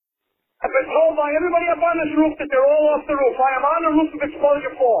I've been told by everybody up on this roof that they're all off the roof. I am on the roof of Exposure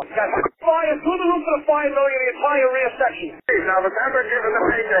 4. Got fire through the roof of the fire building in the entire rear section. Now remember, given the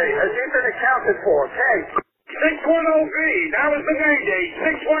payday, has he been accounted for? Kate. 610B. That was the Mayday.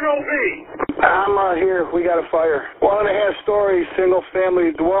 610B. I'm here. We got a fire. 1.5-story,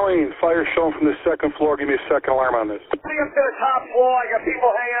 single-family dwelling. Fire shown from the second floor. Give me a second alarm on this. Coming up to the top floor. I got people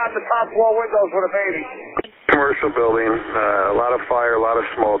hanging out the top floor windows with a baby. Commercial building. A lot of fire, a lot of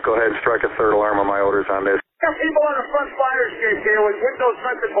smoke. Go ahead and strike a third alarm on my orders on this. Got people on the front fire escape here with windows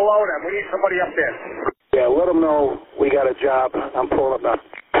vented below them. We need somebody up there. Yeah, let them know we got a job. I'm pulling up now.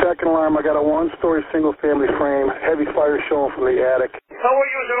 Second alarm, I got a 1-story single-family frame. Heavy fire showing from the attic. So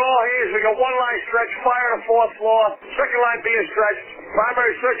we're using all hands. We got one line stretch, fire on the fourth floor. Second line being stretched.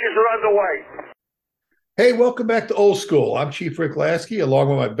 Primary searches are underway. Hey, welcome back to Old School. I'm Chief Rick Lasky, along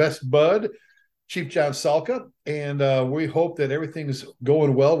with my best bud, Chief John Salka, and we hope that everything's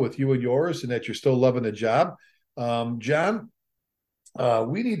going well with you and yours and that you're still loving the job. John,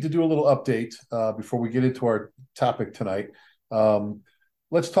 we need to do a little update before we get into our topic tonight.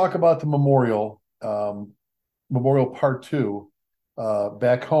 Let's talk about the Memorial Part 2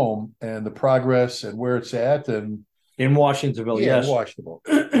 back home and the progress and where it's at. And in Washingtonville, yeah, yes. In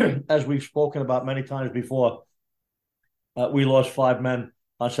Washingtonville. As we've spoken about many times before, we lost 5 men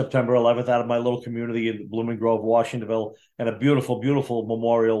on September 11th out of my little community in Blooming Grove, Washingtonville, and a beautiful, beautiful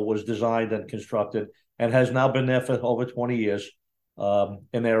memorial was designed and constructed and has now been there for over 20 years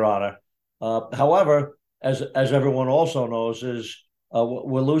in their honor. However, as everyone also knows, is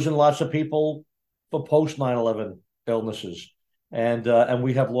we're losing lots of people for post 9/11 illnesses, and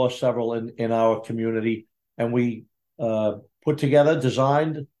we have lost several in our community. And we put together,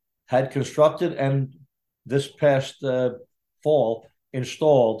 designed, had constructed, and this past fall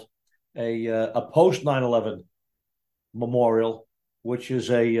installed a post 9/11 memorial, which is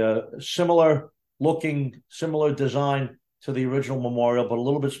a similar design to the original memorial, but a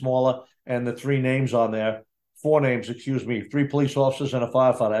little bit smaller. And the 4 names, 3 police officers and a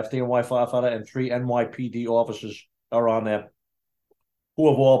firefighter, FDNY firefighter, and 3 NYPD officers are on there, who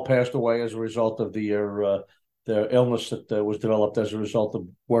have all passed away as a result of their illness that was developed as a result of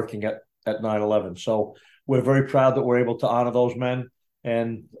working at 9/11. So we're very proud that we're able to honor those men,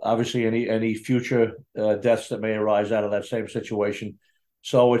 and obviously any future deaths that may arise out of that same situation.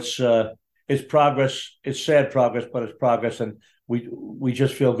 So it's progress. It's sad progress, but it's progress, and we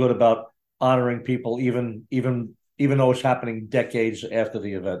just feel good about honoring people, even though it's happening decades after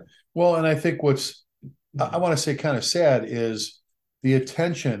the event. Well, and I think what's I want to say kind of sad is the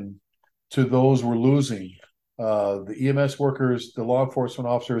attention to those we're losing, the EMS workers, the law enforcement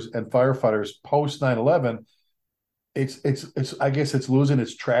officers, and firefighters post 9/11. It's I guess it's losing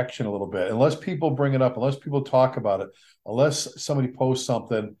its traction a little bit. Unless people bring it up, unless people talk about it, unless somebody posts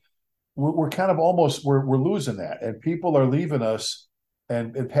something, we're kind of almost we're losing that, and people are leaving us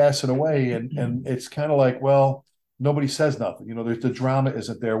and passing away, and it's kind of like, well, nobody says nothing. You know, there's the drama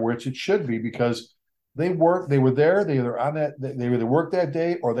isn't there, which it should be, because they were there, they either on that, they either worked that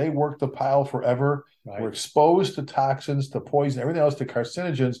day or they worked the pile forever. Right. Were exposed to toxins, to poison, everything else, to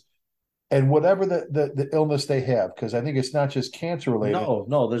carcinogens, and whatever the illness they have, because I think it's not just cancer related.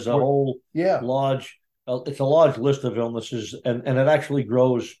 No, there's a whole large. It's a large list of illnesses, and it actually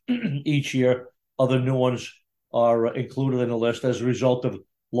grows each year. Other new ones are included in the list as a result of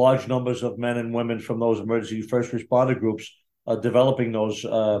large numbers of men and women from those emergency first responder groups developing those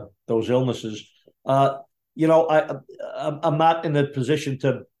illnesses. I'm not in a position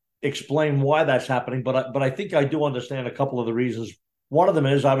to explain why that's happening, but I think I do understand a couple of the reasons. One of them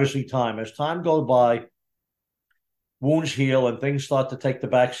is obviously time. As time goes by, wounds heal and things start to take the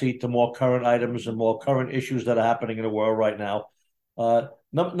backseat to more current items and more current issues that are happening in the world right now.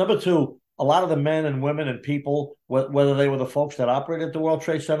 Number 2, a lot of the men and women and people, whether they were the folks that operated the World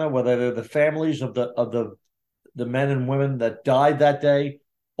Trade Center, whether they're the families of the men and women that died that day,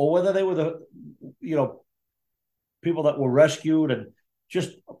 or whether they were the people that were rescued and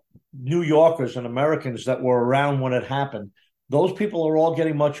just New Yorkers and Americans that were around when it happened. Those people are all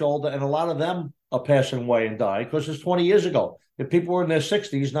getting much older, and a lot of them are passing away and dying because it's 20 years ago. If people were in their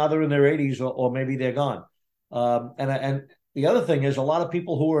 60s, now they're in their 80s, or maybe they're gone. And the other thing is, a lot of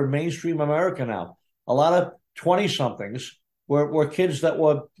people who are in mainstream America now, a lot of 20-somethings were kids that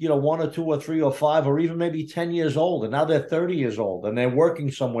were 1 or 2 or 3 or 5 or even maybe 10 years old, and now they're 30 years old, and they're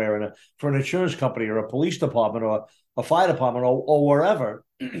working somewhere for an insurance company or a police department or a fire department or wherever.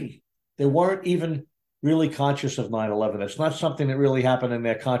 They weren't even really conscious of 9/11. It's not something that really happened in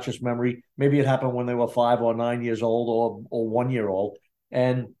their conscious memory. Maybe it happened when they were 5 or 9 years old or 1 year old.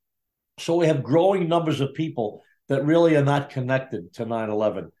 And so we have growing numbers of people that really are not connected to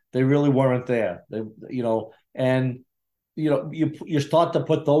 9/11. They really weren't there. And you start to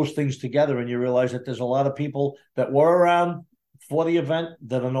put those things together, and you realize that there's a lot of people that were around for the event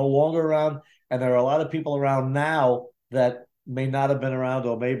that are no longer around, and there are a lot of people around now that may not have been around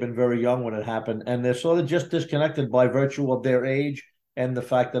or may have been very young when it happened, and they're sort of just disconnected by virtue of their age and the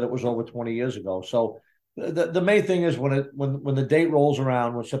fact that it was over 20 years ago. So the main thing is when the date rolls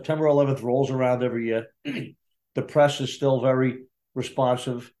around, when September 11th rolls around every year, the press is still very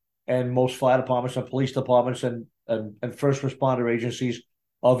responsive, and most fire departments and police departments and first responder agencies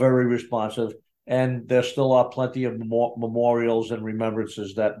are very responsive, and there still are plenty of memorials and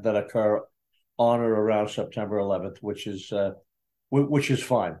remembrances that occur on or around September 11th, which is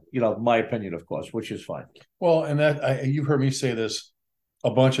fine. My opinion, of course, which is fine. Well, and you've heard me say this a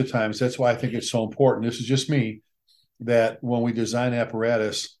bunch of times. That's why I think it's so important. This is just me, that when we design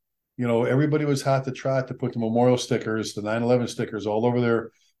apparatus, everybody was hot to trot to put the memorial stickers, the 9/11 stickers all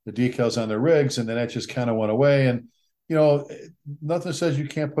over the decals on their rigs, and then that just kind of went away. And nothing says you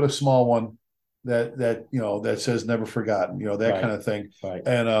can't put a small one that says never forgotten, that Right. kind of thing. Right.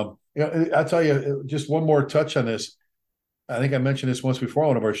 And I'll tell you just one more touch on this. I think I mentioned this once before on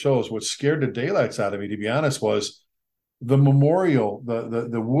one of our shows. What scared the daylights out of me, to be honest, was the memorial,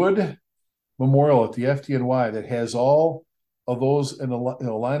 the wood memorial at the FDNY that has all of those in the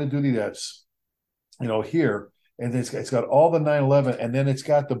line of duty that's here, and it's got all the 9/11, and then it's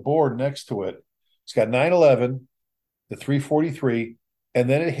got the board next to it. It's got 9/11, the 343, and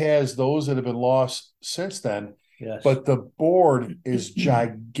then it has those that have been lost since then. Yes. But the board is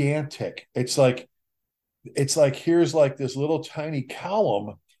gigantic. It's like here's like this little tiny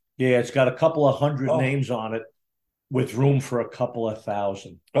column. Yeah, it's got a couple of hundred Oh. names on it with room for a couple of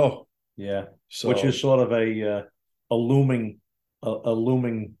thousand. Oh, Yeah. so Which is sort of a looming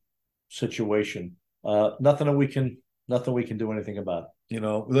situation. Nothing we can do anything about.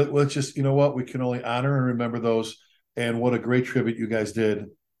 let's just what, we can only honor and remember those, and what a great tribute you guys did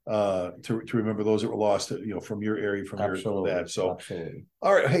to remember those that were lost, from your area, from Absolutely. your dad. So Absolutely.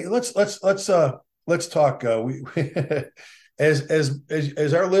 all right, hey, let's talk. We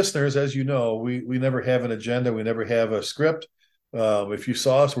as our listeners, as you know, we never have an agenda. We never have a script. If you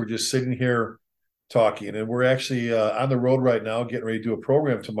saw us, we're just sitting here talking, and we're actually on the road right now, getting ready to do a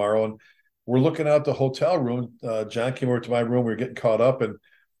program tomorrow, and we're looking out the hotel room. John came over to my room. We were getting caught up, and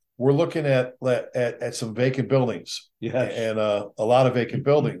we're looking at some vacant buildings. Yes. And a lot of vacant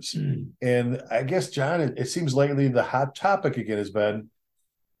buildings. And I guess, John, it seems lately the hot topic again has been,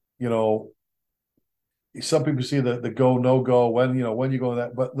 some people see the go, no go, when you go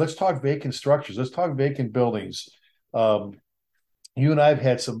that, but let's talk vacant structures. Let's talk vacant buildings. You and I have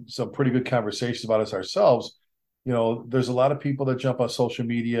had some pretty good conversations about this ourselves. There's a lot of people that jump on social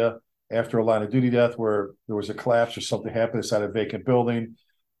media after a line of duty death where there was a collapse or something happened inside a vacant building,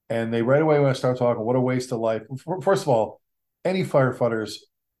 and they right away want to start talking, what a waste of life. First of all, any firefighter's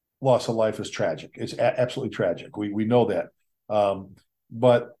loss of life is tragic. It's absolutely tragic. We know that.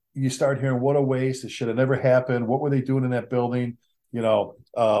 But you start hearing, what a waste. It should have never happened. What were they doing in that building? Where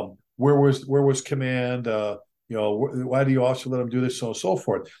was command? Why do you also let them do this, so on and so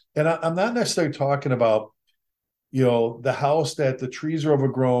forth? And I'm not necessarily talking about, the house that the trees are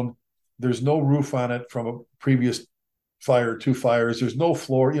overgrown. There's no roof on it from a previous fire, 2 fires. There's no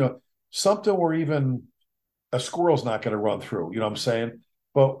floor, something where even a squirrel's not going to run through, what I'm saying?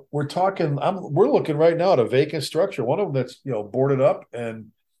 But we're looking right now at a vacant structure, one of them that's, boarded up, and,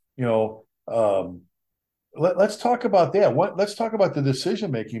 let's talk about that. Let's talk about the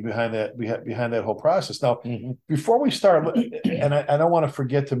decision-making behind that whole process. Now, before we start, and I don't want to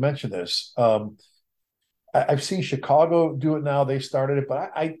forget to mention this, I've seen Chicago do it now. They started it, but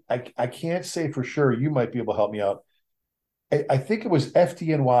I can't say for sure. You might be able to help me out. I think it was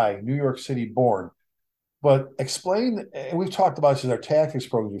FDNY, New York City born. But explain, and we've talked about this in our tactics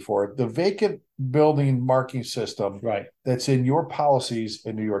program before, the vacant building marking system, Right. that's in your policies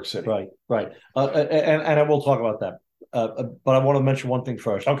in New York City. Right. And I will talk about that. But I want to mention one thing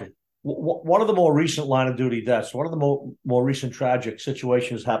first. Okay. One of the more recent line of duty deaths, one of the more recent tragic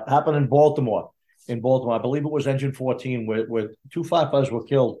situations happened in Baltimore. I believe it was Engine 14, where 2 firefighters were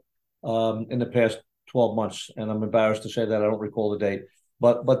killed in the past 12 months. And I'm embarrassed to say that I don't recall the date.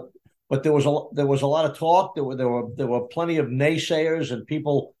 But there was a lot of talk. There were plenty of naysayers and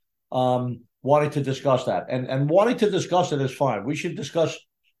people wanting to discuss that. And wanting to discuss it is fine. We should discuss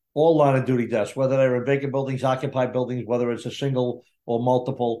all line of duty deaths, whether they're in vacant buildings, occupied buildings, whether it's a single or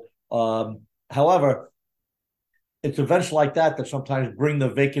multiple. However, it's events like that sometimes bring the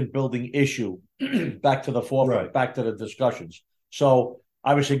vacant building issue back to the forefront, Right. back to the discussions. So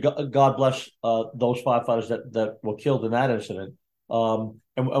obviously, God bless those firefighters that were killed in that incident.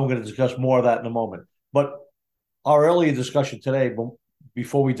 and we're going to discuss more of that in a moment. But our earlier discussion today,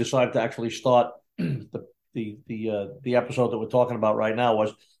 before we decided to actually start the episode that we're talking about right now,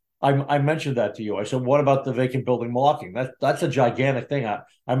 was I mentioned that to you. I said, what about the vacant building marking? That's a gigantic thing. I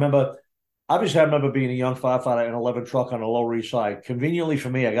remember being a young firefighter in an 11 truck on the Lower East Side. Conveniently for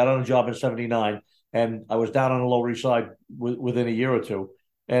me, I got on a job in 79, and I was down on the Lower East Side within a year or two.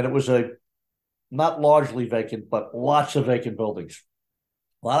 And it was not largely vacant, but lots of vacant buildings.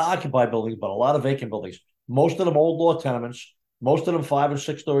 A lot of occupied buildings, but a lot of vacant buildings. Most of them old law tenements, most of them 5 and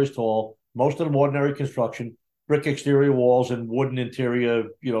 6 stories tall, most of them ordinary construction, brick exterior walls and wooden interior,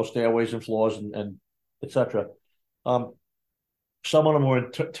 stairways and floors and et cetera. Some of them were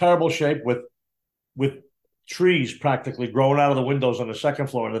in terrible shape with trees practically growing out of the windows on the second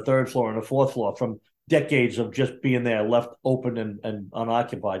floor and the third floor and the fourth floor from decades of just being there, left open and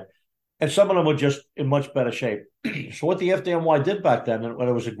unoccupied. And some of them were just in much better shape. So what the FDNY did back then, and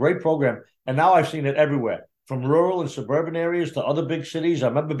it was a great program, and now I've seen it everywhere, from rural and suburban areas to other big cities. I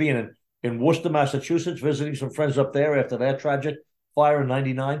remember being in Worcester, Massachusetts, visiting some friends up there after that tragic fire in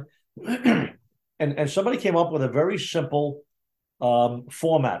 99. and somebody came up with a very simple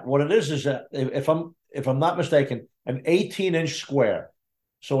format. What it is that if I'm not mistaken, an 18-inch square.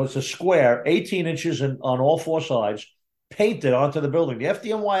 So it's a square, 18 inches on all 4 sides, painted onto the building. The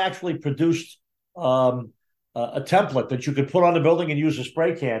FDNY actually produced a template that you could put on the building and use a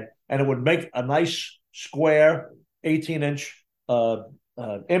spray can, and it would make a nice square 18-inch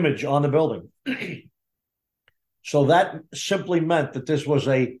image on the building. So that simply meant that this was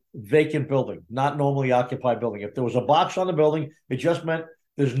a vacant building, not normally occupied building. If there was a box on the building, it just meant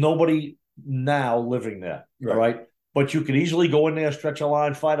there's nobody now living there, right? All right? But you could easily go in there, stretch a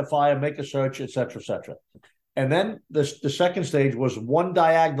line, fight a fire, make a search, et cetera, et cetera. And then the second stage was one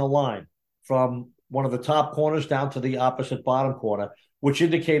diagonal line from one of the top corners down to the opposite bottom corner, which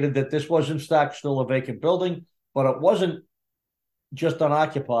indicated that this was in fact still a vacant building, but it wasn't just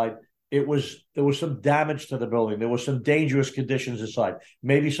unoccupied. There was some damage to the building. There was some dangerous conditions inside,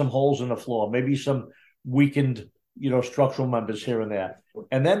 maybe some holes in the floor, maybe some weakened, structural members here and there.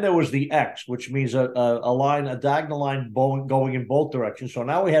 And then there was the X, which means a diagonal line going in both directions. So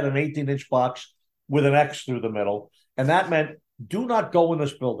now we had an 18-inch box with an X through the middle. And that meant, do not go in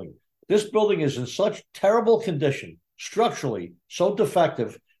this building. This building is in such terrible condition, structurally, so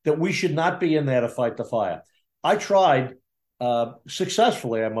defective, that we should not be in there to fight the fire. I tried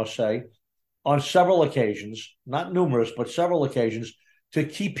successfully, I must say, on several occasions, not numerous, but several occasions, to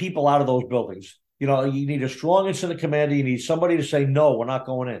keep people out of those buildings. You need a strong incident commander. You need somebody to say, no, we're not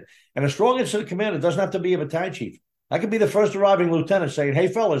going in. And a strong incident commander doesn't have to be a battalion chief. I could be the first arriving lieutenant saying, hey,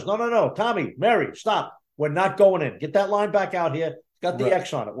 fellas, no, Tommy, Mary, stop. We're not going in. Get that line back out here. It's got the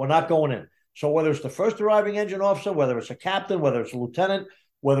X on it. We're not going in. So whether it's the first arriving engine officer, whether it's a captain, whether it's a lieutenant,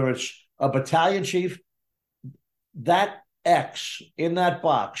 whether it's a battalion chief, that X in that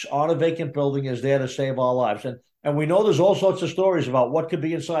box on a vacant building is there to save our lives. And we know there's all sorts of stories about what could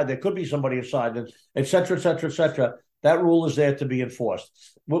be inside. There could be somebody inside, and et cetera, et cetera, et cetera. That rule is there to be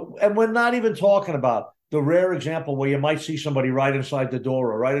enforced. And we're not even talking about the rare example where you might see somebody right inside the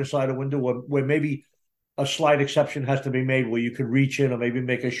door or right inside a window where maybe a slight exception has to be made where you could reach in or maybe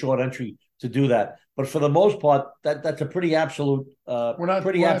make a short entry to do that. But for the most part, that's a pretty absolute. We're not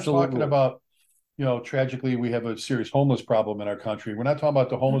talking rule. About, tragically, we have a serious homeless problem in our country. We're not talking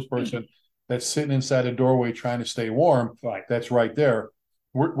about the homeless person that's sitting inside a doorway trying to stay warm. Right. That's right there.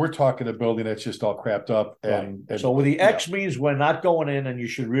 We're talking a building that's just all crapped up. And so with the X means we're not going in, and you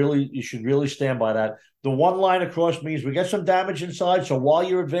should really stand by that. The one line across means we get some damage inside. So while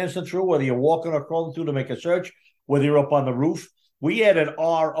you're advancing through, whether you're walking or crawling through to make a search, whether you're up on the roof, we added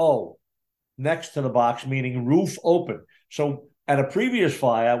RO next to the box, meaning roof open. So at a previous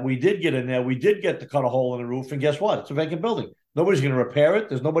fire, we did get in there. We did get to cut a hole in the roof, and guess what? It's a vacant building. Nobody's going to repair it.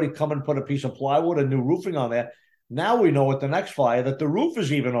 There's nobody come and put a piece of plywood and new roofing on there. Now we know at the next fire that the roof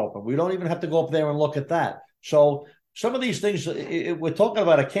is even open. We don't even have to go up there and look at that. So some of these things, we're talking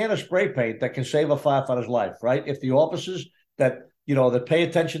about a can of spray paint that can save a firefighter's life, right? If the officers that pay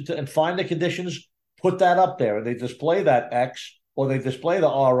attention to and find the conditions, put that up there, and they display that X, or they display the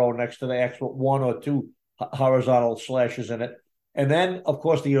RO next to the X with 1 or 2 horizontal slashes in it. And then, of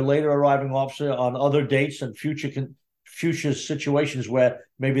course, the later arriving officer on other dates and future situations where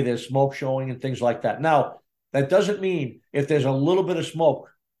maybe there's smoke showing and things like that. Now, that doesn't mean if there's a little bit of smoke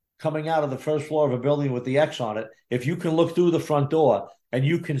coming out of the first floor of a building with the X on it, if you can look through the front door and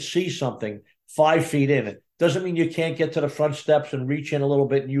you can see something 5 feet in, it doesn't mean you can't get to the front steps and reach in a little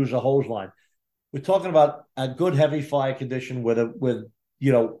bit and use a hose line. We're talking about a good heavy fire condition with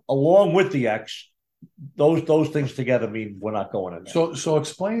along with the X, those things together mean we're not going in there. So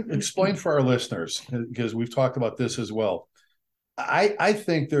explain for our listeners, because we've talked about this as well. I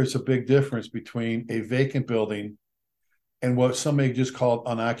think there's a big difference between a vacant building and what somebody just called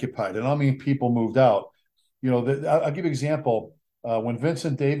unoccupied. And I mean people moved out. I'll give you an example. When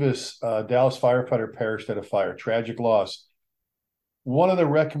Vincent Davis, Dallas firefighter, perished at a fire, tragic loss. One of the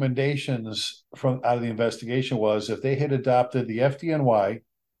recommendations out of the investigation was if they had adopted the FDNY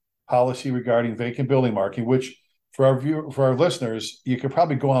policy regarding vacant building marking, which for our listeners, you could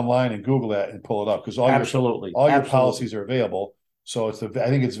probably go online and Google that and pull it up because all your policies are available. So I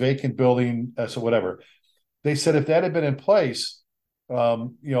think it's vacant building, so whatever. They said if that had been in place,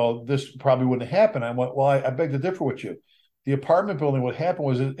 this probably wouldn't happen. I went, well, I beg to differ with you. The apartment building, what happened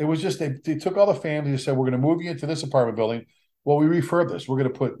was it was just they took all the families and said, we're going to move you into this apartment building. Well, we refurb this. We're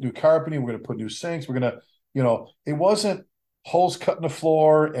going to put new carpeting. We're going to put new sinks. We're going to, it wasn't holes cut in the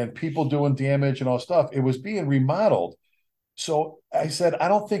floor and people doing damage and all stuff. It was being remodeled. So I said, I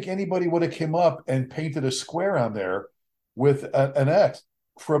don't think anybody would have come up and painted a square on there with an X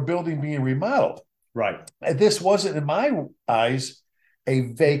for a building being remodeled. Right. And this wasn't, in my eyes, a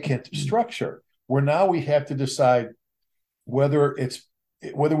vacant structure where now we have to decide whether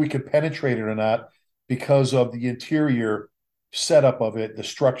we can penetrate it or not because of the interior setup of it, the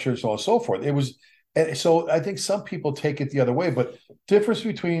structures, and so forth. And so I think some people take it the other way, but difference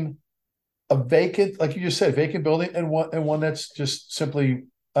between a vacant, like you just said, vacant building and one that's just simply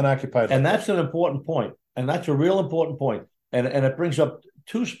unoccupied. And that's an important point. And that's a real important point. And it brings up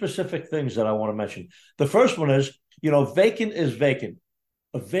two specific things that I want to mention. The first one is, vacant is vacant.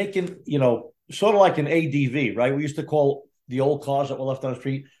 A vacant, sort of like an ADV, right? We used to call the old cars that were left on the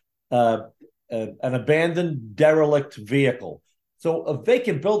street an abandoned derelict vehicle. So a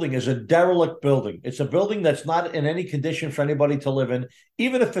vacant building is a derelict building. It's a building that's not in any condition for anybody to live in,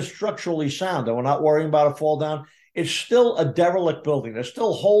 even if it's structurally sound and we're not worrying about a fall down. It's still a derelict building. There's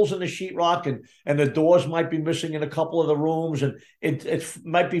still holes in the sheetrock and the doors might be missing in a couple of the rooms and it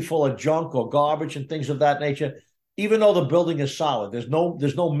might be full of junk or garbage and things of that nature. Even though the building is solid, there's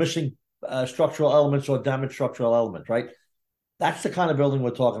no missing structural elements or damaged structural elements, right? That's the kind of building we're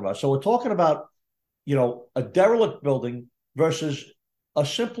talking about. So we're talking about, a derelict building versus a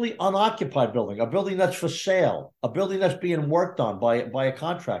simply unoccupied building, a building that's for sale, a building that's being worked on by a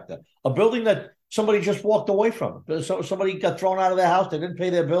contractor, a building that somebody just walked away from. So somebody got thrown out of their house, they didn't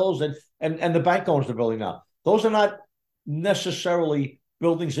pay their bills, and the bank owns the building now. Those are not necessarily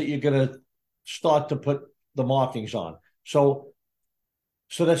buildings that you're going to start to put the markings on. So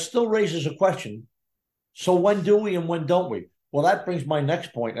that still raises a question. So when do we and when don't we? Well, that brings my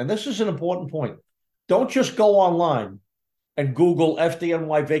next point, and this is an important point. Don't just go online and Google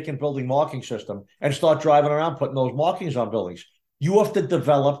FDNY vacant building marking system and start driving around putting those markings on buildings. You have to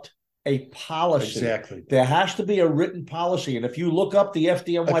develop a policy. Exactly. There has to be a written policy. And if you look up the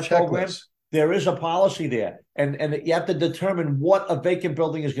FDNY program, there is a policy there. And you have to determine what a vacant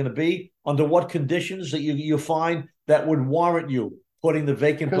building is going to be, under what conditions that you find that would warrant you putting the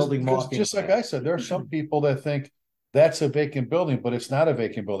vacant building marking. Just like I said, there are some people that think that's a vacant building, but it's not a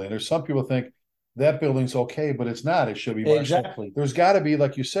vacant building. There's some people think that building's okay, but it's not. It should be marked. Exactly. There's got to be,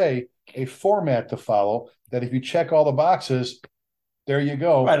 like you say, a format to follow that if you check all the boxes, there you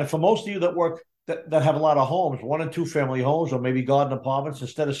go. Right. And for most of you that have a lot of homes, 1 and 2 family homes, or maybe garden apartments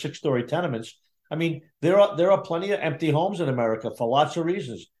instead of 6-story tenements, I mean, there are plenty of empty homes in America for lots of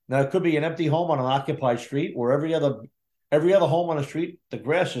reasons. Now, it could be an empty home on an occupied street where every other home on the street, the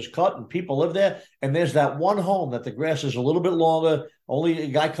grass is cut and people live there. And there's that one home that the grass is a little bit longer. Only a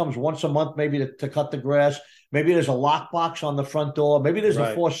guy comes once a month maybe to cut the grass. Maybe there's a lockbox on the front door. Maybe there's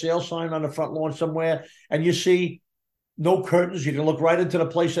a for sale sign on the front lawn somewhere. And you see no curtains. You can look right into the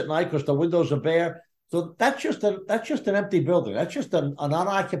place at night because the windows are bare. So that's just an empty building. That's just an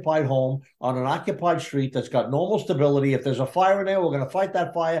unoccupied home on an occupied street that's got normal stability. If there's a fire in there, we're going to fight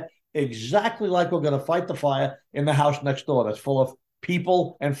that fire exactly like we're going to fight the fire in the house next door that's full of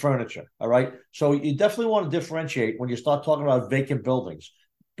people and furniture. All right. So you definitely want to differentiate when you start talking about vacant buildings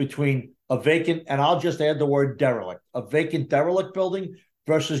between a vacant, and I'll just add the word derelict, a vacant derelict building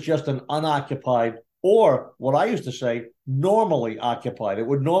versus just an unoccupied, or what I used to say, normally occupied. It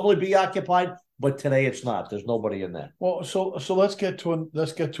would normally be occupied, but today it's not. There's nobody in there. Well, so let's get to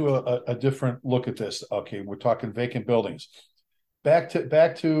a different look at this. Okay, we're talking vacant buildings. Back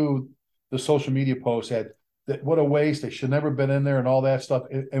to the social media post that what a waste. They should never been in there and all that stuff.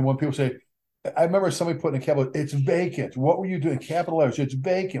 And when people say, I remember somebody putting in capital, it's vacant. What were you doing? Capital letters, it's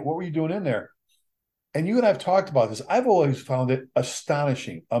vacant. What were you doing in there? And you and I've talked about this. I've always found it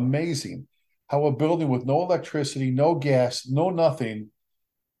astonishing, amazing how a building with no electricity, no gas, no nothing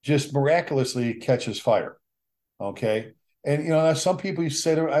just miraculously catches fire. Okay. And, some people used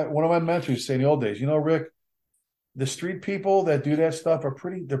to say, one of my mentors used to say in the old days, Rick, the street people that do that stuff they're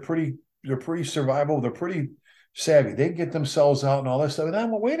pretty survivable. They're pretty savvy. They get themselves out and all that stuff. And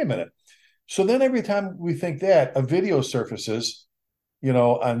I'm, well, wait a minute. So then every time we think that, a video surfaces,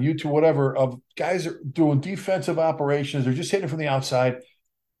 on YouTube, whatever, of guys are doing defensive operations. They're just hitting from the outside.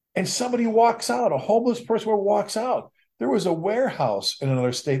 And somebody walks out, a homeless person walks out. There was a warehouse in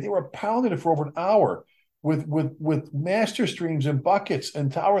another state. They were pounding it for over an hour with master streams and buckets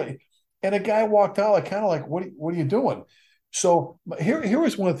and tower. And a guy walked out, kind of like, what are you doing? So here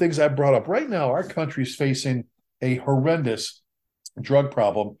is one of the things I brought up. Right now, our country is facing a horrendous drug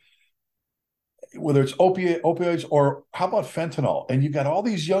problem, whether it's opioids or how about fentanyl? And you've got all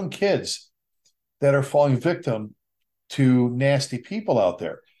these young kids that are falling victim to nasty people out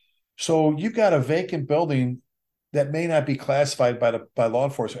there. So you've got a vacant building that may not be classified by law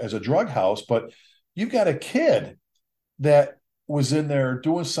enforcement as a drug house, but you've got a kid that was in there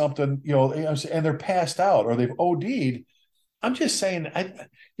doing something, and they're passed out or they've OD'd. I'm just saying,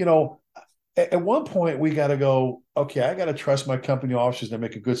 at one point we got to go, okay, I got to trust my company officers to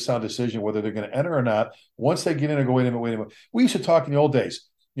make a good sound decision whether they're going to enter or not. Once they get in and go, wait a minute. We used to talk in the old days,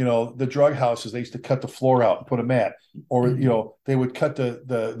 the drug houses, they used to cut the floor out and put a mat, or, they would cut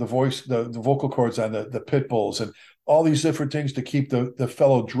the voice, the vocal cords on the pit bulls and all these different things to keep the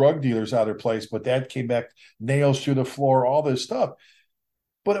fellow drug dealers out of their place. But that came back, nails through the floor, all this stuff.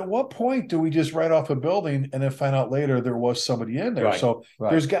 But at what point do we just write off a building and then find out later there was somebody in there? Right, so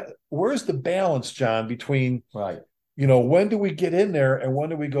where's the balance, John, between, when do we get in there and when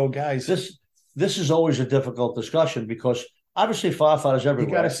do we go, guys? This is always a difficult discussion because obviously firefighters everywhere.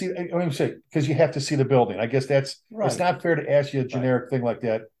 You got to see, because you have to see the building. I guess it's not fair to ask you a generic thing like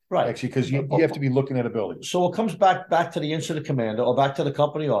that. Right. Actually, because you have to be looking at a building. So it comes back to the incident commander or back to the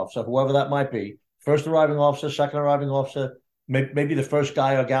company officer, whoever that might be. First arriving officer, second arriving officer, maybe the first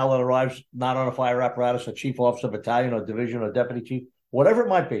guy or gal that arrives not on a fire apparatus, a chief officer, battalion or division or deputy chief, whatever it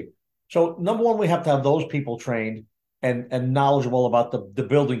might be. So number one, we have to have those people trained and knowledgeable about the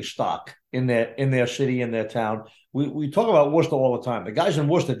building stock in their city, in their town. We talk about Worcester all the time. The guys in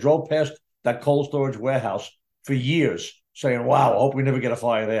Worcester drove past that cold storage warehouse for years saying, wow, I hope we never get a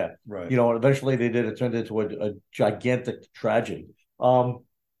fire there. Right. Eventually they did. It turned into a gigantic tragedy.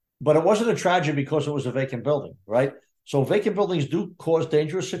 But it wasn't a tragedy because it was a vacant building, right? So vacant buildings do cause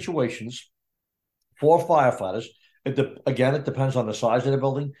dangerous situations for firefighters. It depends on the size of the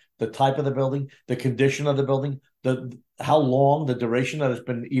building, the type of the building, the condition of the building, how long, the duration that it's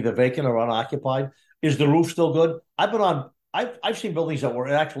been either vacant or unoccupied. Is the roof still good? I've seen buildings that were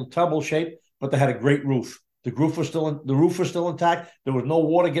in actual terrible shape, but they had a great roof. The roof was still intact. There was no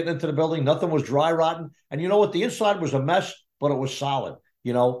water getting into the building. Nothing was dry rotten. And you know what? The inside was a mess, but it was solid.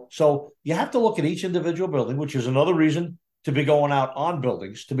 So you have to look at each individual building, which is another reason to be going out on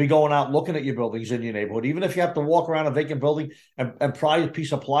buildings, to be going out looking at your buildings in your neighborhood. Even if you have to walk around a vacant building and pry a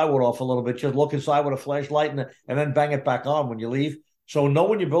piece of plywood off a little bit, just look inside with a flashlight and then bang it back on when you leave. So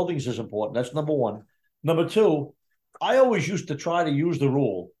knowing your buildings is important. That's number one. Number two, I always used to try to use the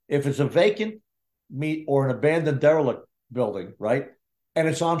rule. If it's a vacant or an abandoned derelict building, right, and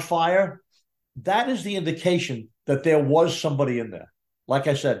it's on fire, that is the indication that there was somebody in there. Like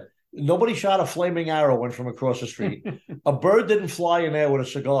I said, nobody shot a flaming arrow in from across the street. A bird didn't fly in there with a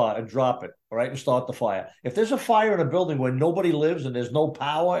cigar and drop it, all right, and start the fire. If there's a fire in a building where nobody lives and there's no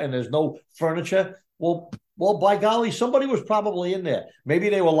power and there's no furniture, well, by golly, somebody was probably in there. Maybe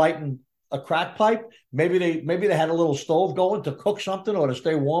they were lighting a crack pipe. Maybe they had a little stove going to cook something or to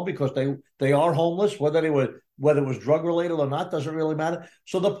stay warm because they are homeless. Whether it was drug related or not doesn't really matter.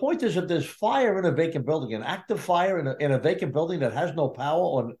 So the point is, if there's fire in a vacant building, an active fire in a vacant building that has no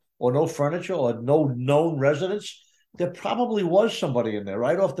power or no furniture or no known residents, there probably was somebody in there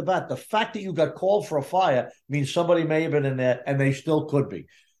right off the bat. The fact that you got called for a fire means somebody may have been in there, and they still could be.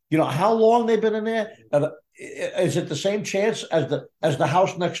 How long they've been in there? Is it the same chance as the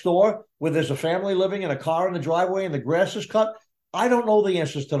house next door where there's a family living in a car in the driveway and the grass is cut? I don't know the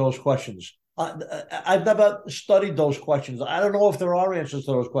answers to those questions. I've never studied those questions. I don't know if there are answers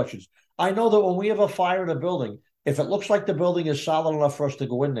to those questions. I know that when we have a fire in a building, if it looks like the building is solid enough for us to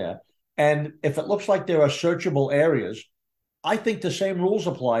go in there, and if it looks like there are searchable areas, I think the same rules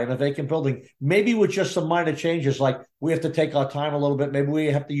apply in a vacant building, maybe with just some minor changes, like we have to take our time a little bit. Maybe we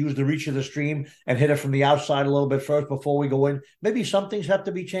have to use the reach of the stream and hit it from the outside a little bit first before we go in. Maybe some things have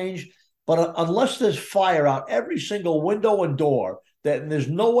to be changed. But unless there's fire out every single window and door, that there's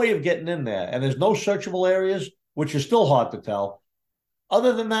no way of getting in there, and there's no searchable areas, which is still hard to tell.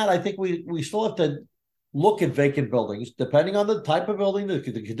 Other than that, I think we still have to look at vacant buildings, depending on the type of building, the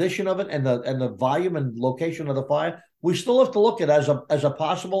condition of it, and the volume and location of the fire. We still have to look at it as a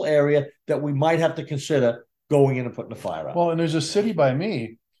possible area that we might have to consider going in and putting the fire out. Well, and there's a city by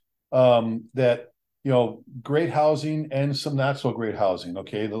me that, great housing and some not so great housing.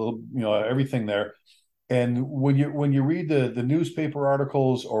 Okay, the little, everything there. And when you read the newspaper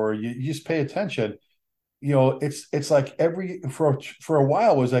articles, or you just pay attention, it's like for a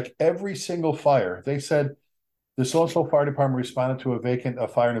while it was like every single fire. They said the so-and-so fire department responded to a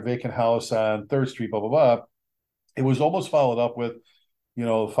fire in a vacant house on 3rd Street, blah, blah, blah. It was almost followed up with,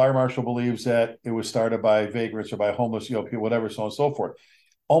 the fire marshal believes that it was started by vagrants or by homeless, people, whatever, so on and so forth.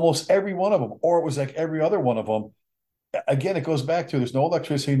 Almost every one of them, or it was like every other one of them. Again, it goes back to there's no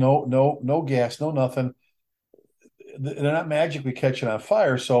electricity, no gas, no nothing. They're not magically catching on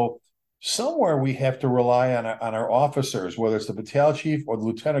fire. So somewhere we have to rely on our officers, whether it's the battalion chief or the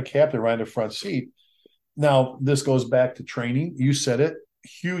lieutenant captain right in the front seat. Now, this goes back to training. You said it.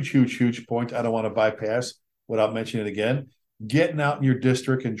 Huge point. I don't want to bypass without mentioning it again. Getting out in your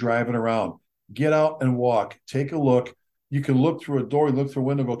district and driving around. Get out and walk. Take a look. You can look through a door, look through a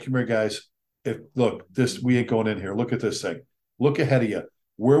window, go, come here, guys. We ain't going in here. Look at this thing. Look ahead of you.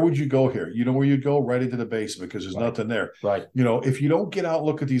 Where would you go here? You know where you'd go? Right into the basement, because there's nothing there. Right. If you don't get out and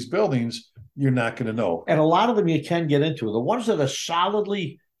look at these buildings, you're not going to know. And a lot of them you can get into. The ones that are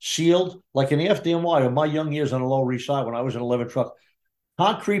solidly sealed, like in the FDNY, in my young years on the Lower East Side when I was in a 11 truck,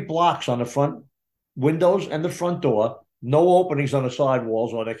 concrete blocks on the front windows and the front door, no openings on the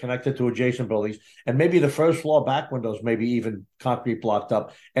sidewalls, or they're connected to adjacent buildings, and maybe the first floor back windows, maybe even concrete blocked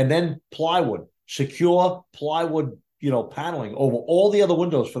up, and then plywood, secure plywood, paneling over all the other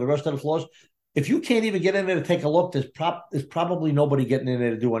windows for the rest of the floors. If you can't even get in there to take a look, there's probably nobody getting in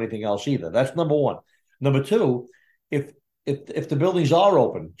there to do anything else either. That's number one. Number two, if the buildings are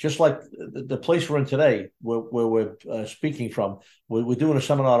open, just like the place we're in today, where we're speaking from, we're doing a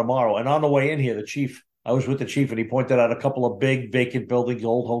seminar tomorrow, and on the way in here, I was with the chief, and he pointed out a couple of big vacant buildings,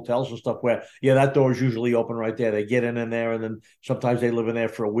 old hotels and stuff where, that door is usually open right there. They get in there, and then sometimes they live in there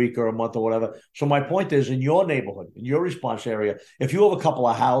for a week or a month or whatever. So my point is, in your neighborhood, in your response area, if you have a couple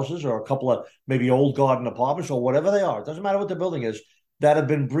of houses or a couple of maybe old garden apartments or whatever they are, it doesn't matter what the building is, that have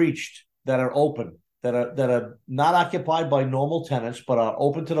been breached, that are open, that are not occupied by normal tenants, but are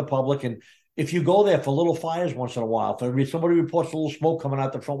open to the public. And if you go there for little fires once in a while, if somebody reports a little smoke coming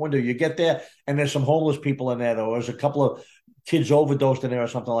out the front window, you get there and there's some homeless people in there, or there's a couple of kids overdosed in there or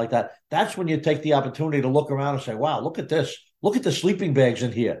something like that. That's when you take the opportunity to look around and say, wow, look at this. Look at the sleeping bags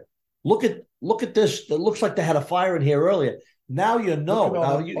in here. Look at this. It looks like they had a fire in here earlier. Now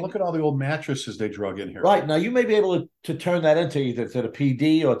look at all the old mattresses they drug in here. Right. Now you may be able to turn that into either to the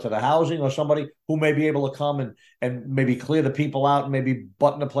PD or to the housing, or somebody who may be able to come and maybe clear the people out and maybe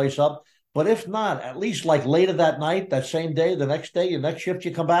button the place up. But if not, at least like later that night, that same day, the next day, your next shift,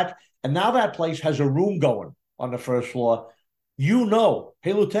 you come back, and now that place has a room going on the first floor.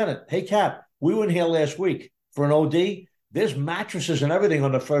 Hey, Lieutenant, hey, Cap, we were in here last week for an OD. There's mattresses and everything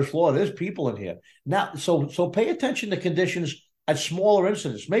on the first floor. There's people in here. Now, so pay attention to conditions at smaller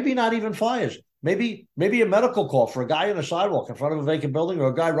incidents, maybe not even fires, maybe a medical call for a guy on a sidewalk in front of a vacant building, or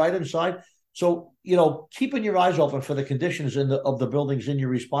a guy right inside. So, keeping your eyes open for the conditions of the buildings in your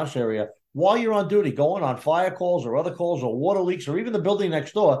response area while you're on duty, going on fire calls or other calls or water leaks, or even the building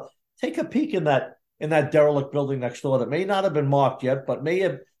next door. Take a peek in that derelict building next door that may not have been marked yet, but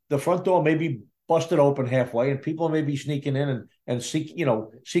the front door may be busted open halfway, and people may be sneaking in and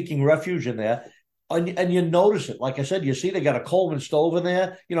seeking refuge in there. And you notice it. Like I said, you see they got a Coleman stove in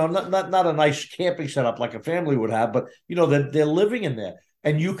there, not a nice camping setup like a family would have, but they're living in there.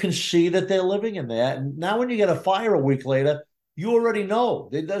 And you can see that they're living in there. And now when you get a fire a week later, you already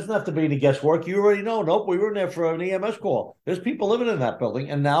know. It doesn't have to be any guesswork. You already know. Nope, we were in there for an EMS call. There's people living in that building.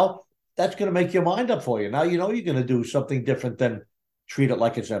 And now that's going to make your mind up for you. Now you're going to do something different than treat it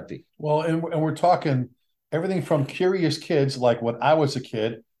like it's empty. Well, and we're talking everything from curious kids, like when I was a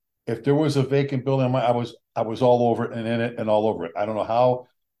kid. If there was a vacant building, I was all over it and in it and all over it. I don't know how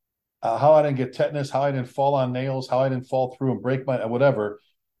I didn't get tetanus, how I didn't fall on nails, how I didn't fall through and break my whatever.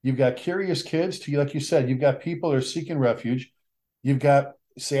 You've got curious kids, like you said. You've got people that are seeking refuge. You've got,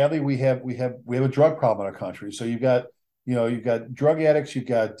 sadly, we have a drug problem in our country. So you've got drug addicts. You've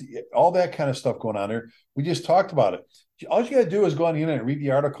got all that kind of stuff going on there. We just talked about it. All you got to do is go on the internet and read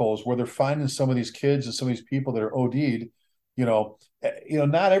the articles where they're finding some of these kids and some of these people that are OD'd.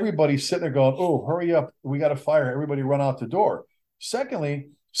 Not everybody's sitting there going, "Oh, hurry up, we got a fire! Everybody run out the door." Secondly,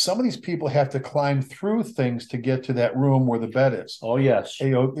 some of these people have to climb through things to get to that room where the bed is. Oh, yes.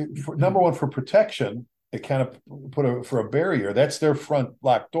 Number one, for protection, they kind of for a barrier. That's their front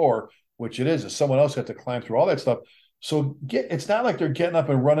locked door. which it is, someone else had to climb through all that stuff. So it's not like they're getting up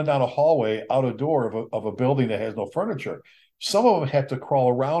and running down a hallway out a door of a building that has no furniture. Some of them have to crawl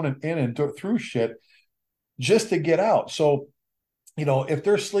around and in and through shit just to get out. So, if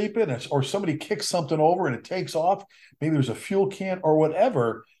they're sleeping or somebody kicks something over and it takes off, maybe there's a fuel can or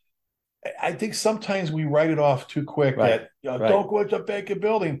whatever. I think sometimes we write it off too quick that don't go into a vacant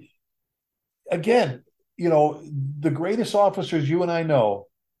building. Again, the greatest officers you and I know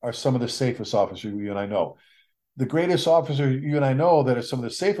are some of the safest officers you and I know. The greatest officers you and I know that are some of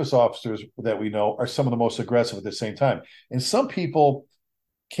the safest officers that we know are some of the most aggressive at the same time. And some people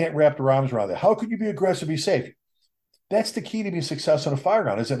can't wrap their arms around that. How could you be aggressive, be safe? That's the key to being successful in a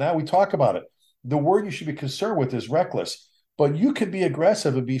fireground, is it not? We talk about it. The word you should be concerned with is reckless, but you can be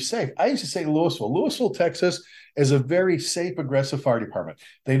aggressive and be safe. I used to say Louisville, Texas is a very safe, aggressive fire department.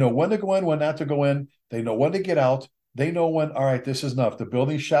 They know when to go in, when not to go in. They know when to get out. They know when, all right, this is enough. The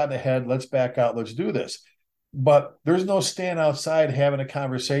building's shot in the head. Let's back out. Let's do this. But there's no stand outside having a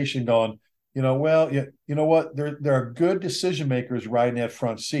conversation going, you know what? There are good decision makers riding that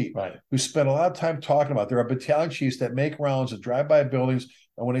front seat, right, who spend a lot of time talking about. There are battalion chiefs that make rounds and drive by buildings,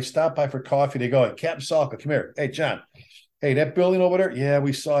 and when they stop by for coffee, they go, Captain Salka, come here. Hey, John, hey, that building over there? Yeah,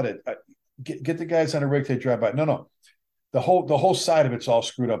 we saw it. Get the guys on a rig to drive by. No. The whole side of it's all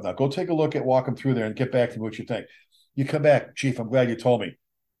screwed up now. Go take a look at, walk them through there and get back to me what you think. You come back, Chief, I'm glad you told me.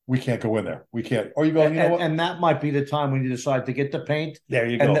 We can't go in there. We can't. Or you go, what? And that might be the time when you decide to get the paint. There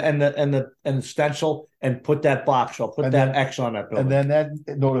you go. And the stencil and put that box or put that X on that building. And then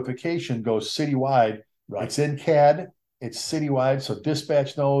that notification goes citywide. Right. It's in CAD. It's citywide. So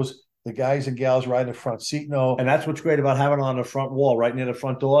dispatch knows. The guys and gals riding the front seat know. And that's what's great about having it on the front wall right near the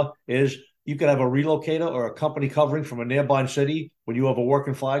front door is you could have a relocator or a company covering from a nearby city when you have a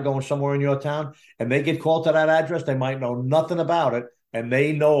working fire going somewhere in your town and they get called to that address. They might know nothing about it. And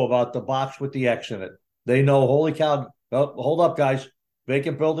they know about the box with the X in it. They know, holy cow, hold up, guys.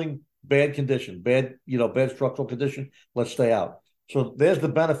 Vacant building, bad condition, bad structural condition. Let's stay out. So there's the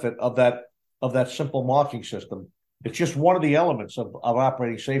benefit of that simple marking system. It's just one of the elements of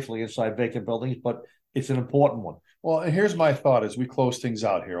operating safely inside vacant buildings, but it's an important one. Well, and here's my thought as we close things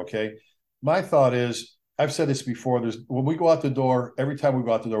out here, okay? My thought is, I've said this before, when we go out the door, every time we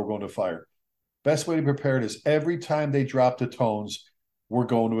go out the door, we're going to fire. Best way to prepare it is every time they drop the tones, we're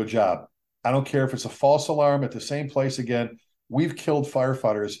going to a job. I don't care if it's a false alarm at the same place again. We've killed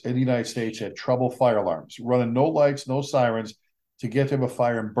firefighters in the United States at trouble fire alarms, running no lights, no sirens to get to a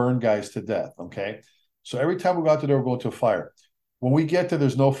fire and burn guys to death, okay? So every time we go out the door, we're going to a fire. When we get there,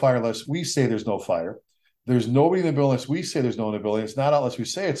 there's no fire unless we say there's no fire. There's nobody in the building unless we say there's no one in the building. It's not out unless we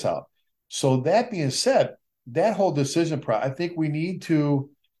say it's out. So that being said, that whole decision I think we need to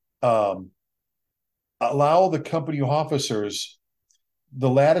allow the company officers the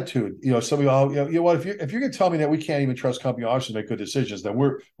latitude. Somebody, what, if you're going to tell me that we can't even trust company officers to make good decisions, then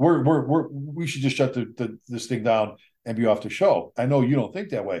we should just shut this thing down and be off the show. I know you don't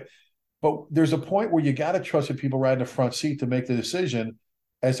think that way, but there's a point where you got to trust the people riding the front seat to make the decision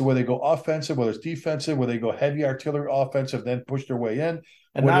as to whether they go offensive, whether it's defensive, whether they go heavy artillery offensive, then push their way in.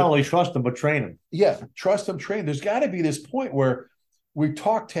 And not only trust them, but train them. Yeah, trust them, train. There's got to be this point where we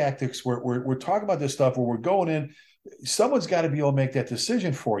talk tactics, where we're talking about this stuff, where we're going in. Someone's got to be able to make that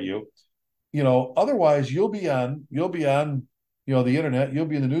decision for you. Otherwise you'll be on, the internet, you'll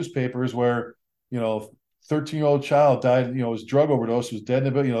be in the newspapers where, 13-year-old child died, was drug overdose, was dead in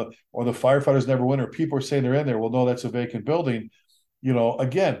the building, or the firefighters never went, or people are saying they're in there. Well, no, that's a vacant building.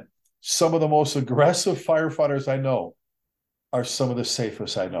 Again, some of the most aggressive firefighters I know are some of the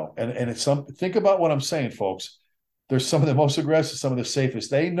safest I know. And it's think about what I'm saying, folks. They're some of the most aggressive, some of the safest.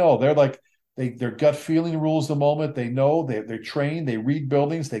 They know, they're like, their gut feeling rules the moment. They know, they're trained, they read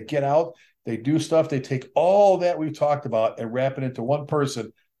buildings, they get out, they do stuff, they take all that we've talked about and wrap it into one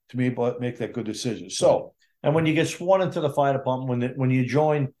person to be able to make that good decision. So, and when you get sworn into the fire department, when you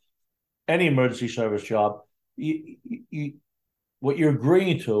join any emergency service job, what you're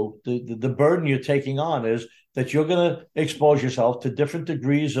agreeing to, the burden you're taking on is that you're going to expose yourself to different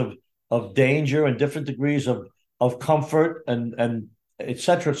degrees of danger and different degrees of comfort and et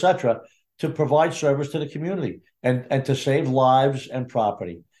cetera, to provide service to the community and to save lives and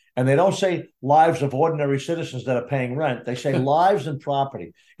property. And they don't say lives of ordinary citizens that are paying rent. They say lives and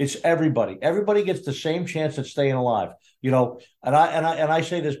property. It's everybody. Everybody gets the same chance at staying alive. And I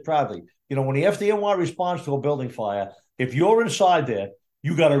say this proudly. When the FDNY responds to a building fire, if you're inside there,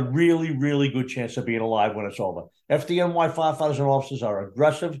 you got a really, really good chance of being alive when it's over. FDNY firefighters and officers are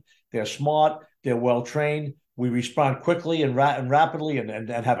aggressive. They're smart. They're well trained. We respond quickly and rapidly and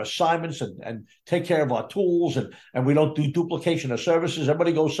have assignments and take care of our tools and we don't do duplication of services.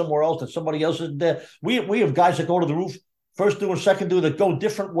 Everybody goes somewhere else that somebody else isn't there. We have guys that go to the roof, first do and second do, that go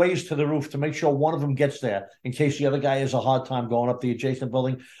different ways to the roof to make sure one of them gets there in case the other guy has a hard time going up the adjacent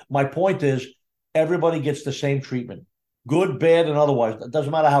building. My point is everybody gets the same treatment. Good, bad, and otherwise. It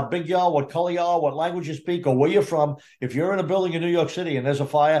doesn't matter how big you are, what color you are, what language you speak, or where you're from. If you're in a building in New York City and there's a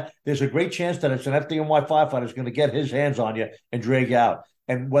fire, there's a great chance that it's an FDNY firefighter who's going to get his hands on you and drag you out.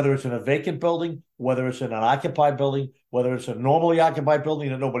 And whether it's in a vacant building, whether it's in an occupied building, whether it's a normally occupied building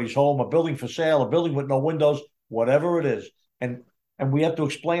that nobody's home, a building for sale, a building with no windows, whatever it is. And we have to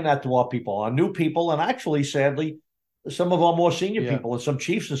explain that to our people, our new people, and actually, sadly, some of our more senior people and some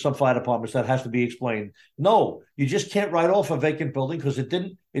chiefs in some fire departments that has to be explained. No, you just can't write off a vacant building because it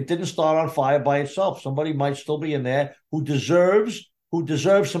didn't start on fire by itself. Somebody might still be in there who deserves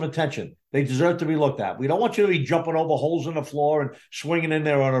some attention. They deserve to be looked at. We don't want you to be jumping over holes in the floor and swinging in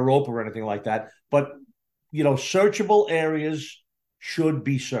there on a rope or anything like that. But, searchable areas should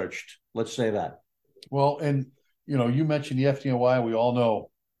be searched. Let's say that. Well, and, you mentioned the FDNY. We all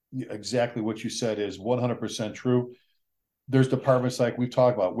know exactly what you said is 100% true. There's departments like we've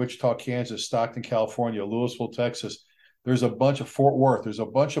talked about, Wichita, Kansas, Stockton, California, Louisville, Texas. There's a bunch of Fort Worth. There's a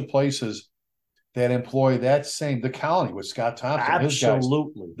bunch of places that employ the colony with Scott Thompson.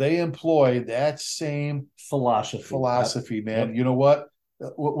 Absolutely. His guys, they employ that same philosophy, man. Yep. You know what?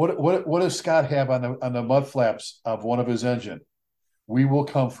 What does Scott have on the mud flaps of one of his engine? We will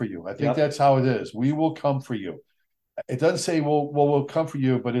come for you. I think that's how it is. We will come for you. It doesn't say we'll come for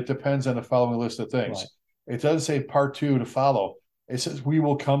you, but it depends on the following list of things. Right. It doesn't say part 2 to follow. It says we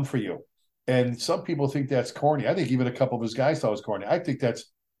will come for you. And some people think that's corny. I think even a couple of his guys thought it was corny. I think that's,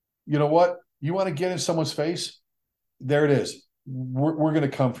 you know what? You want to get in someone's face? There it is. We're going to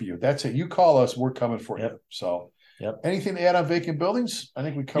come for you. That's it. You call us, we're coming for you. So anything to add on vacant buildings? I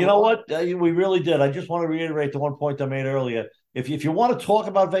think we covered. You know what? We really did. I just want to reiterate the one point I made earlier. If you want to talk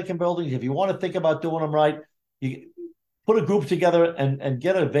about vacant buildings, if you want to think about doing them right, you put a group together and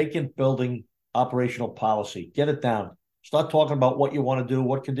get a vacant building operational policy. Get it down. Start talking about what you want to do,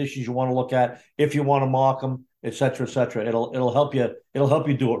 what conditions you want to look at, if you want to mark them, et cetera, et cetera. It'll help you. It'll help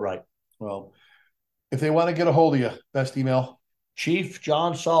you do it right. Well, if they want to get a hold of you, best email?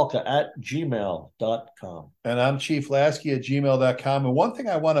 ChiefJohnSalka@gmail.com. And I'm Chief Lasky at gmail.com. And one thing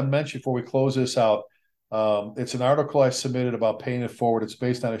I want to mention before we close this out, it's an article I submitted about paying it forward. It's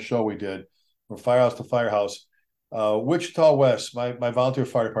based on a show we did from Firehouse to Firehouse. Wichita West, my volunteer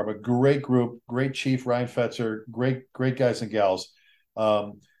fire department, great group, great chief, Ryan Fetzer, great guys and gals.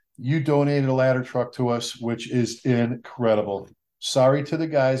 You donated a ladder truck to us, which is incredible. Sorry to the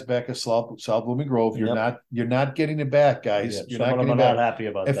guys back at South Blooming Grove. You're not getting it back, guys. You're not getting it back. Not happy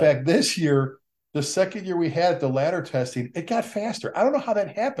about that. In fact, this year, the second year we had the ladder testing, it got faster. I don't know how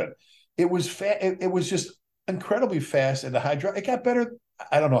that happened. It was it was just incredibly fast, and the it got better.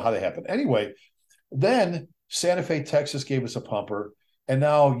 I don't know how that happened. Anyway, then Santa Fe, Texas gave us a pumper, and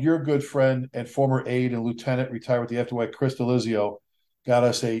now your good friend and former aide and lieutenant retired with the FDNY, Chris Delizio, got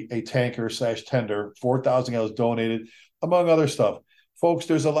us a tanker / tender, 4,000 gallons donated, among other stuff. Folks,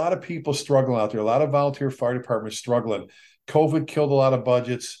 there's a lot of people struggling out there, a lot of volunteer fire departments struggling. COVID killed a lot of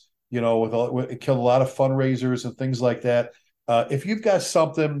budgets, it killed a lot of fundraisers and things like that. If you've got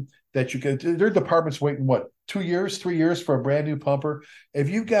something that you can, their department's waiting, 2 years, 3 years for a brand new pumper. If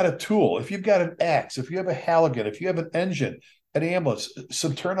you've got a tool, if you've got an axe, if you have a Halligan, if you have an engine, an ambulance,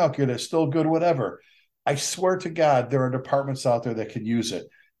 some turnout gear that's still good, whatever, I swear to God, there are departments out there that can use it.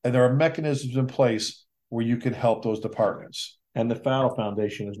 And there are mechanisms in place where you can help those departments. And the Farrell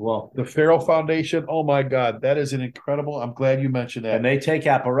Foundation as well. The Farrell Foundation, oh my God, that is an incredible, I'm glad you mentioned that. And they take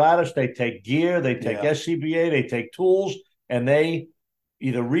apparatus, they take gear, they take SCBA, they take tools, and they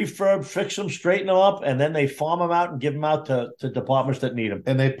either refurb, fix them, straighten them up, and then they farm them out and give them out to departments that need them.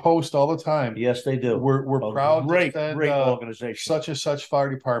 And they post all the time. Yes, they do. We're proud great, to send, great organization. Such and such fire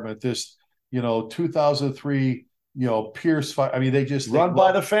department, this, 2003, Pierce fire. I mean, they just run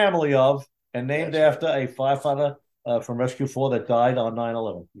by the family of and named after a firefighter from Rescue 4 that died on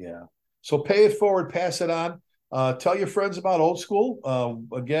 9/11. Yeah. So pay it forward, pass it on. Tell your friends about Old School.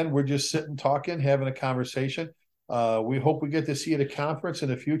 Again, we're just sitting, talking, having a conversation. We hope we get to see you at a conference in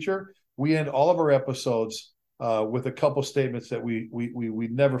the future. We end all of our episodes with a couple statements that we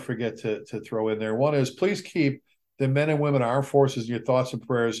never forget to throw in there. One is, please keep the men and women of armed forces in your thoughts and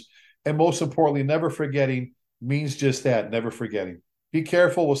prayers. And most importantly, never forgetting means just that, never forgetting. Be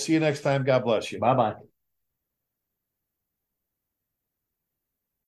careful. We'll see you next time. God bless you. Bye-bye.